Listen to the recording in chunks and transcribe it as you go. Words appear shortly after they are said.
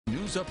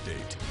News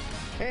Update.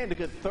 And a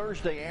good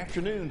Thursday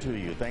afternoon to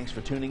you. Thanks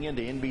for tuning in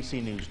to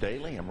NBC News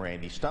Daily. I'm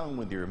Randy Stone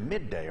with your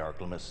Midday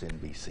Ark-La-Miss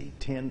NBC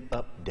 10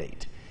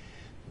 update.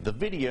 The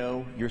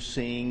video you're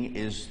seeing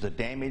is the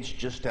damage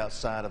just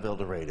outside of El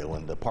Dorado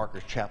in the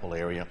Parker's Chapel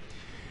area.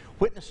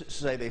 Witnesses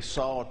say they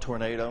saw a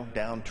tornado,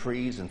 downed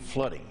trees and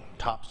flooding.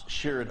 Tops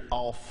sheared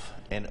off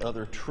and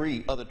other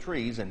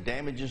trees and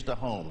damages to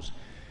homes.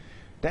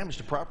 Damage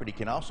to property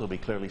can also be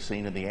clearly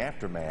seen in the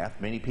aftermath.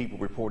 Many people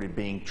reported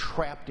being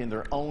trapped in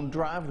their own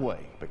driveway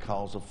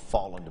because of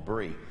fallen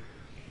debris.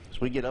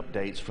 As we get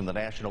updates from the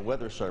National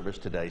Weather Service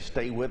today,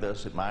 stay with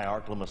us at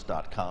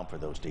myarklamiss.com for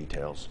those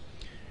details.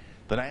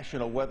 The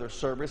National Weather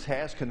Service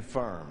has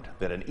confirmed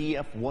that an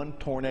EF1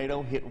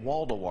 tornado hit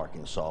Waldo,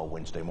 Arkansas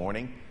Wednesday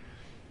morning.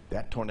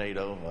 That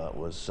tornado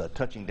was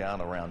touching down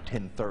around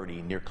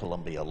 10:30 near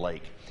Columbia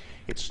Lake.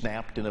 It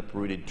snapped and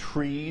uprooted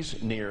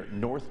trees near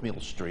North Mill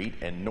Street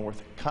and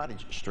North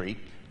Cottage Street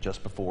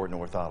just before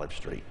North Olive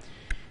Street.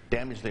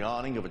 Damaged the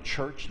awning of a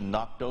church and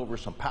knocked over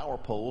some power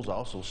poles,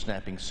 also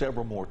snapping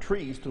several more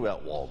trees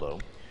throughout Waldo.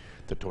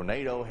 The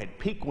tornado had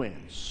peak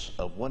winds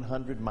of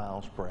 100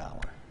 miles per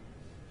hour.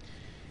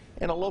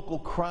 In a local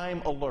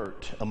crime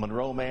alert, a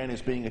Monroe man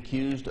is being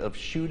accused of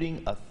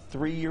shooting a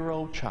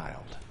 3-year-old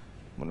child.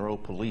 Monroe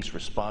police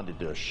responded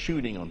to a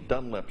shooting on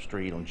Dunlap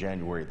Street on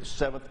January the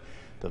 7th.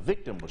 The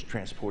victim was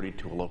transported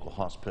to a local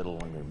hospital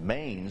and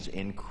remains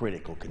in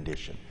critical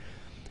condition.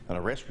 An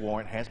arrest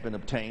warrant has been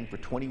obtained for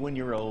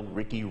 21-year-old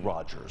Ricky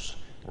Rogers.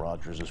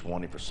 Rogers is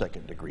wanted for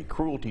second-degree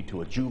cruelty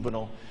to a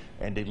juvenile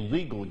and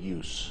illegal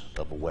use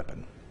of a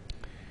weapon.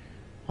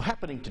 Well,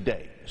 happening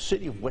today, the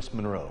city of West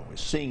Monroe is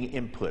seeing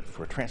input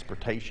for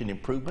transportation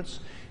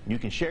improvements. You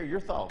can share your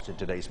thoughts in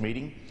today's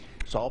meeting.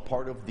 It's all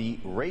part of the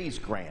RAISE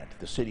grant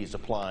the city is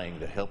applying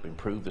to help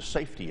improve the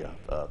safety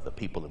of the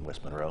people in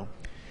West Monroe.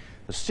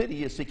 The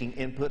city is seeking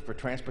input for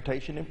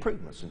transportation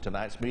improvements in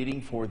tonight's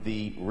meeting for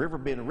the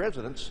Riverbend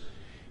residents.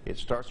 It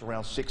starts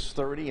around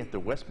 6:30 at the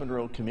West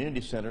Monroe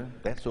Community Center.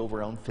 That's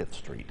over on 5th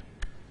Street.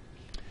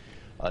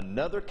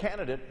 Another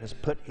candidate has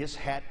put his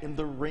hat in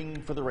the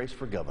ring for the race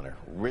for governor.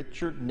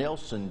 Richard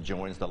Nelson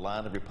joins the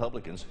line of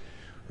Republicans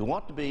who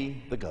want to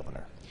be the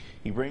governor.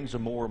 He brings a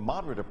more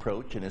moderate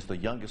approach and is the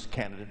youngest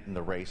candidate in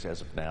the race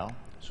as of now.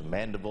 He's from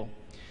Mandeville.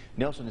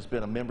 Nelson has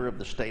been a member of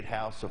the State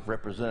House of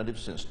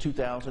Representatives since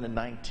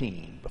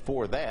 2019.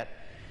 Before that,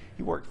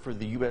 he worked for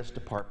the U.S.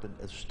 Department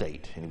of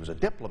State, and he was a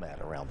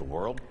diplomat around the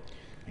world.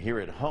 Here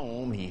at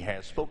home, he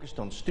has focused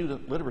on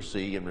student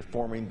literacy and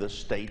reforming the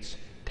state's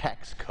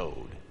tax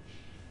code.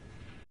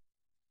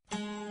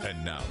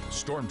 And now,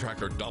 Storm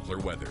Tracker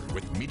Doppler weather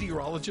with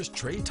meteorologist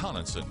Trey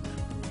Tonneson.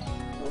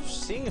 We're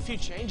seeing a few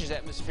changes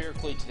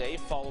atmospherically today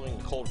following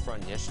a cold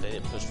front yesterday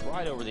that pushed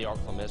right over the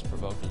Ark-La-Miss,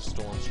 provoking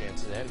storm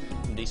chances and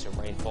some decent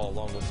rainfall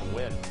along with some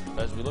wind.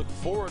 But as we look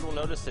forward, we'll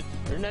notice that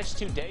your next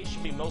 2 days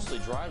should be mostly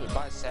dry, but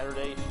by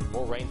Saturday,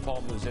 more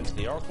rainfall moves into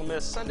the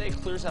Ark-La-Miss. Sunday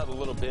clears out a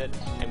little bit,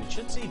 and we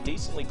should see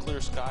decently clear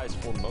skies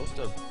for most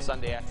of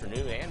Sunday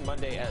afternoon and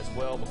Monday as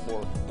well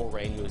before more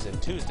rain moves in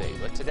Tuesday.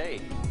 But today,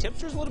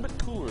 temperatures a little bit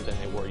cooler than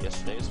they were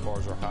yesterday as far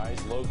as our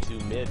highs. Low to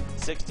mid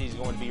 60s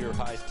going to be your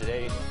highs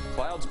today.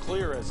 Clouds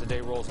clear as the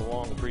day rolls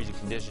along. The breezy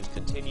conditions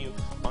continue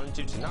on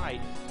into tonight.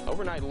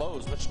 Overnight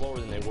lows much lower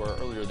than they were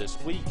earlier this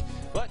week,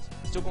 but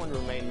still going to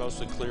remain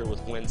mostly clear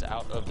with winds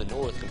out of the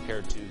north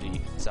compared to the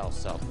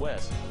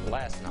south-southwest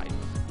last night.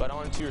 But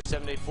on to your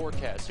 7-day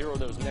forecast. Here are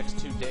those next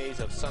 2 days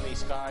of sunny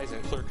skies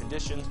and clear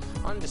conditions.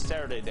 On to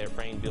Saturday, that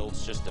rain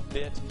builds just a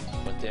bit,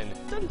 but then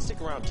it doesn't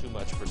stick around too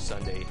much for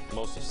Sunday.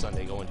 Most of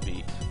Sunday going to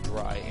be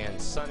dry and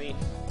sunny.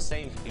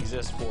 Same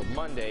exists for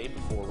Monday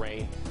before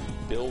rain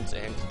builds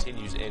and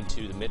continues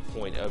into the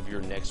midpoint of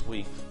your next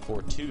week.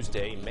 For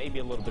Tuesday, maybe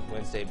a little bit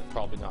Wednesday, but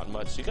probably not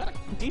much. So you got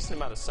a decent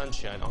amount of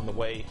sunshine on the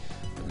way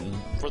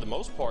for the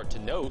most part to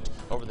note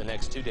over the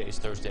next 2 days.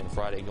 Thursday and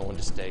Friday going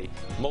to stay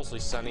mostly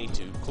sunny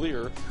to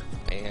clear,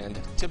 and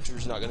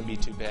temperature's not going to be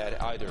too bad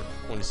either.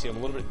 Going to see them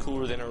a little bit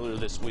cooler than earlier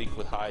this week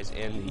with highs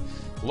in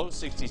the low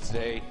 60s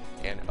today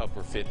and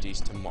upper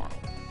 50s tomorrow.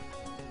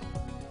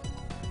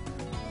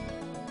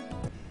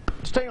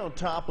 Stay on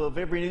top of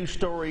every news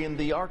story in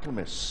the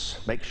Ark-La-Miss.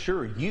 Make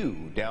sure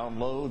you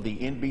download the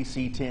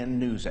NBC 10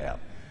 News app.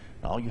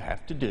 All you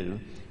have to do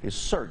is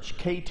search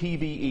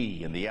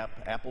KTVE in the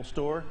Apple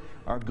Store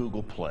or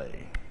Google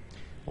Play.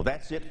 Well,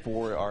 that's it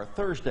for our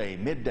Thursday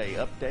midday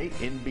update.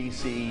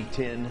 NBC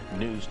 10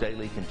 News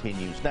Daily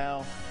continues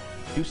now.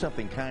 Do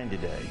something kind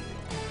today.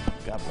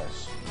 God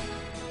bless.